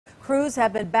Crews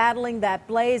have been battling that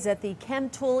blaze at the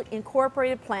Chemtool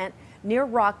Incorporated plant near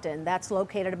Rockton. That's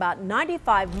located about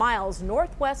 95 miles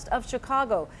northwest of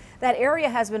Chicago. That area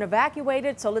has been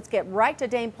evacuated, so let's get right to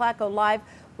Dane Placco live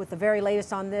with the very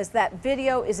latest on this. That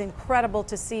video is incredible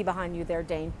to see behind you there,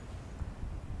 Dane.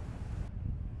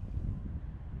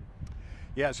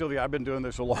 Yeah, Sylvia, I've been doing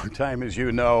this a long time, as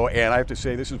you know, and I have to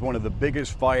say this is one of the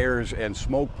biggest fires and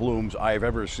smoke plumes I've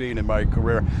ever seen in my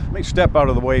career. Let me step out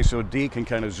of the way so Dee can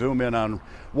kind of zoom in on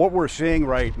what we're seeing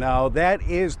right now. That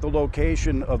is the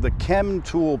location of the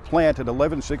Chemtool plant at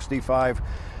 1165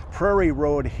 Prairie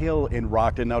Road Hill in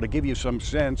Rockton. Now, to give you some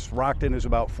sense, Rockton is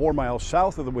about 4 miles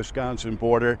south of the Wisconsin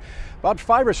border, about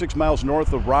 5 or 6 miles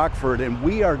north of Rockford, and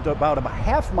we are about a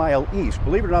half mile east.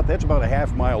 Believe it or not, that's about a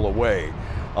half mile away.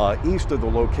 East of the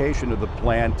location of the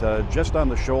plant, just on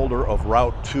the shoulder of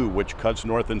Route 2, which cuts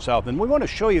north and south. And we want to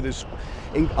show you this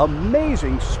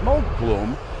amazing smoke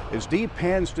plume. As Dee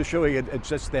pans to show you, it's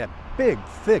just that big,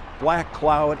 thick black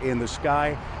cloud in the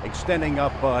sky, extending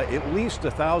up at least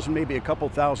 1,000, maybe a couple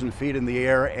thousand feet in the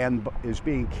air, and is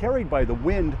being carried by the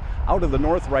wind out of the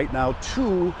north right now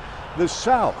to the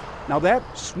south. Now,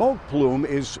 that smoke plume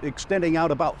is extending out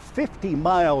about 50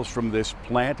 miles from this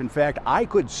plant. In fact, I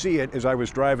could see it as I was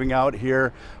driving out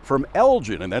here from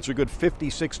Elgin, and that's a good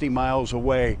 50, 60 miles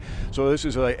away. So this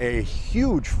is a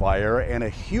huge fire and a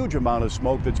huge amount of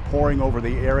smoke that's pouring over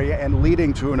the area and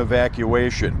leading to an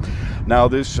evacuation. Now,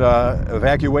 this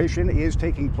evacuation is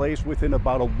taking place within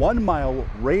about a 1 mile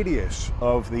radius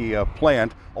of the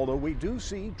plant, although we do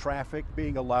see traffic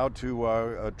being allowed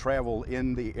to travel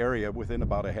in the area within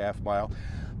about a half mile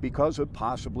because of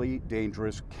possibly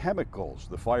dangerous chemicals.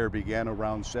 The fire began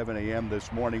around 7 a.m.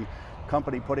 this morning.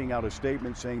 Company putting out a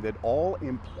statement saying that all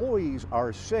employees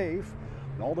are safe,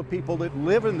 and all the people that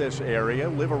live in this area,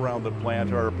 live around the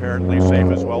plant, are apparently safe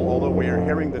as well, although we are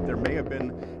hearing that there may have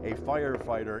been a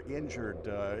firefighter injured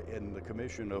in the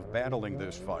commission of battling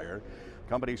this fire.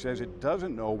 Company says it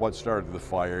doesn't know what started the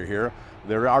fire here.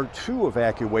 There are 2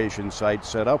 evacuation sites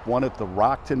set up, one at the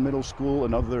Rockton Middle School,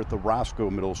 another at the Roscoe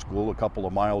Middle School, a couple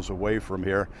of miles away from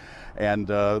here. And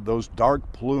those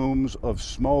dark plumes of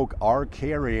smoke are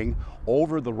carrying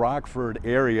over the Rockford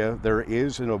area. There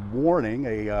is a warning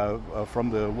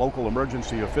from the local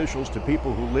emergency officials to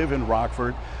people who live in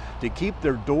Rockford to keep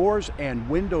their doors and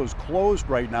windows closed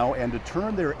right now and to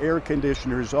turn their air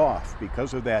conditioners off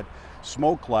because of that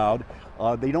smoke cloud.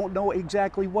 They don't know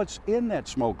exactly what's in that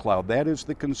smoke cloud. That is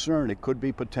the concern. It could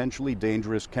be potentially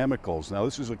dangerous chemicals. Now,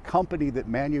 this is a company that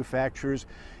manufactures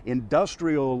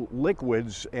industrial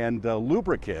liquids and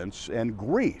lubricants and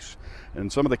grease.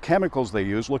 And some of the chemicals they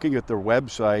use, looking at their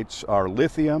websites, are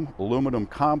lithium, aluminum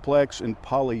complex, and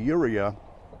polyurea.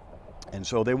 And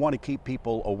so they want to keep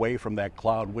people away from that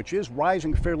cloud, which is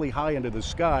rising fairly high into the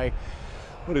sky,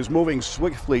 but is moving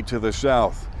swiftly to the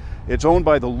south. It's owned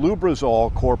by the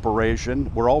Lubrizol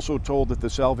Corporation. We're also told that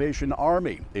the Salvation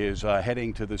Army is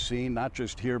heading to the scene, not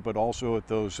just here, but also at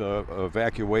those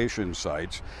evacuation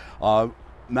sites.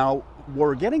 Now,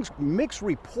 we're getting mixed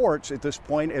reports at this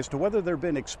point as to whether there have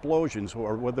been explosions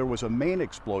or whether there was a main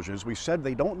explosion. As we said,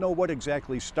 they don't know what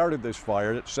exactly started this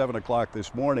fire at 7 o'clock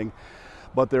this morning.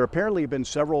 But there apparently have been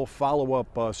several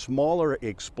follow-up smaller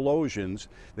explosions.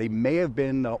 They may have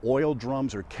been oil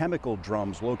drums or chemical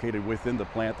drums located within the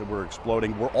plant that were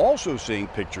exploding. We're also seeing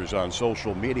pictures on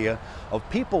social media of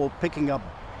people picking up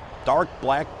dark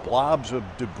black blobs of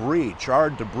debris,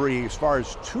 charred debris, as far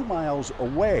as 2 miles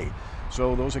away.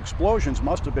 So those explosions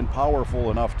must have been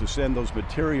powerful enough to send those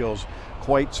materials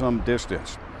quite some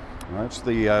distance. That's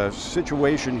the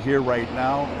situation here right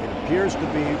now. It appears to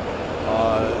be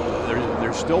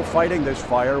they're still fighting this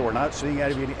fire. We're not seeing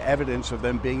any evidence of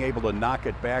them being able to knock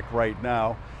it back right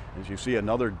now. As you see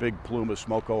another big plume of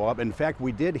smoke go up. In fact,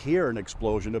 we did hear an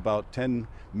explosion about 10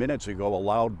 minutes ago, a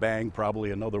loud bang,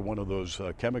 probably another one of those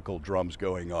chemical drums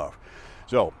going off.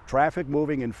 So, traffic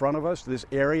moving in front of us. This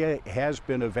area has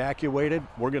been evacuated.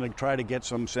 We're going to try to get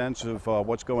some sense of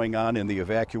what's going on in the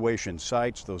evacuation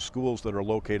sites, those schools that are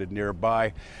located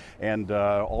nearby, and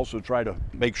also try to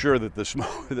make sure that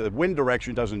the wind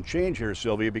direction doesn't change here,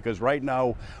 Sylvia, because right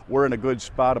now we're in a good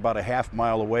spot about a half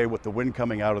mile away with the wind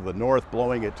coming out of the north,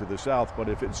 blowing it to the south. But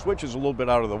if it switches a little bit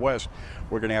out of the west,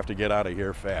 we're going to have to get out of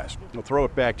here fast. We'll throw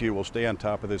it back to you. We'll stay on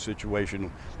top of this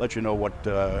situation, let you know what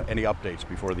any updates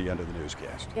before the end of the newscast.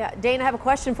 Yeah, Dane, I have a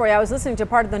question for you. I was listening to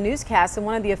part of the newscast, and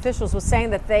one of the officials was saying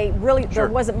that there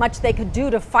wasn't much they could do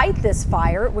to fight this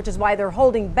fire, which is why they're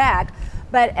holding back.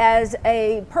 But as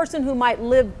a person who might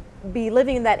be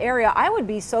living in that area, I would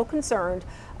be so concerned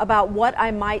about what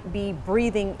I might be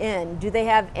breathing in. Do they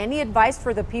have any advice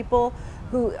for the people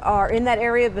who are in that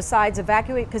area besides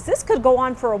evacuate? Because this could go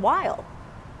on for a while.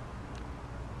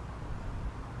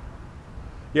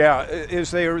 Yeah,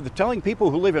 is they're telling people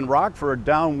who live in Rockford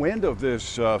downwind of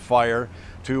this fire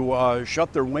to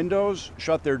shut their windows,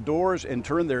 shut their doors, and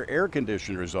turn their air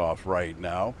conditioners off right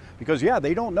now. Because, yeah,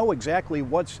 they don't know exactly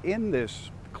what's in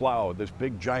this cloud, this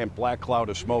big giant black cloud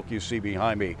of smoke you see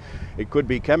behind me. It could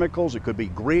be chemicals, it could be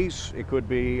grease, it could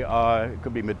be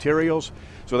materials.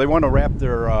 So they want to wrap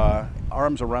their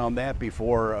arms around that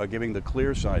before giving the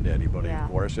clear sign to anybody, Yeah.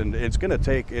 of course. And it's going to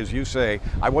take, as you say,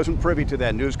 I wasn't privy to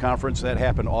that news conference that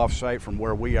happened off-site from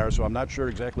where we are, so I'm not sure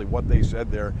exactly what they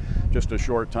said there just a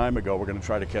short time ago. We're going to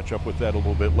try to catch up with that a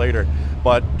little bit later.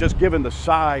 But just given the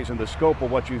size and the scope of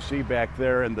what you see back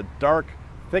there and the dark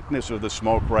thickness of the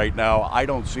smoke right now, I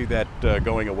don't see that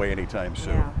going away anytime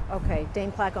soon. Yeah, okay.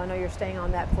 Dane Placko, I know you're staying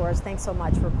on that for us. Thanks so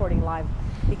much for reporting live.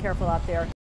 Be careful out there.